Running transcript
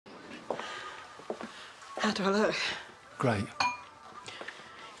How do I look? Great.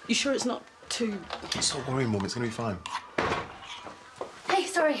 You sure it's not too... Stop worrying, Mum. It's going to be fine. Hey,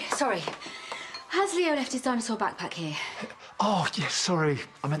 sorry. Has Leo left his dinosaur backpack here? Oh, yes, sorry.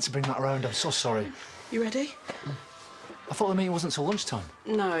 I meant to bring that around. I'm so sorry. You ready? I thought the meeting wasn't till lunchtime.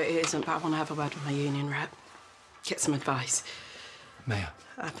 No, it isn't, but I want to have a word with my union rep. Get some advice. Mayor.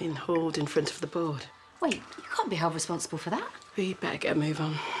 I've been hauled in front of the board. Wait, you can't be held responsible for that. We better get a move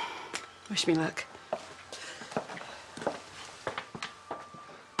on. Wish me luck.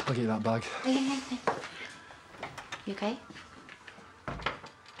 I'll get you that bag. Hey. You okay?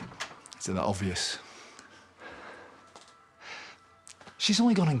 Is it that obvious? She's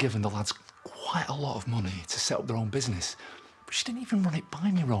only gone and given the lads quite a lot of money to set up their own business. But she didn't even run it by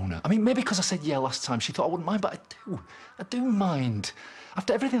me, Rona. I mean, maybe because I said yeah last time, she thought I wouldn't mind, but I do mind.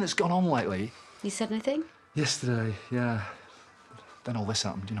 After everything that's gone on lately... You said anything? Yesterday, yeah. Then all this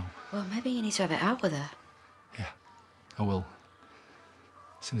happened, you know. Well, maybe you need to have it out with her. Yeah, I will.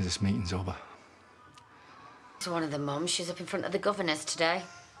 As soon as this meeting's over. To one of the mums, she's up in front of the governors today.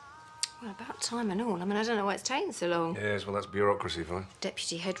 Well, about time and all. I mean, I don't know why it's taking so long. Yes, well, that's bureaucracy for you.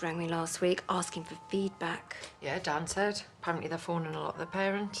 Deputy head rang me last week asking for feedback. Yeah, Dan said. Apparently they're phoning a lot of their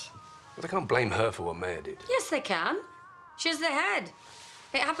parents. Well, they can't blame her for what Mayor did. Yes, they can. She's the head.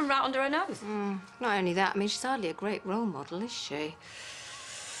 It happened right under her nose. Not only that, I mean, she's hardly a great role model, is she?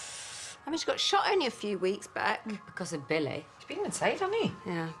 I mean, she got shot only a few weeks back. Because of Billy. He's been inside, hasn't he?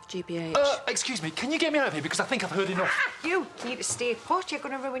 Yeah, GBH. Excuse me, can you get me out of here? Because I think I've heard enough. You need to stay put. You're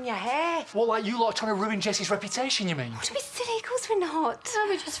going to ruin your hair. What, like you lot trying to ruin Jessie's reputation, you mean? Don't be silly. Of course we're not. No,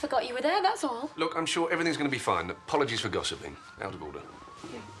 we just forgot you were there, that's all. Look, I'm sure everything's going to be fine. Apologies for gossiping. Out of order.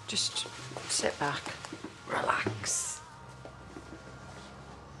 Just sit back. Relax.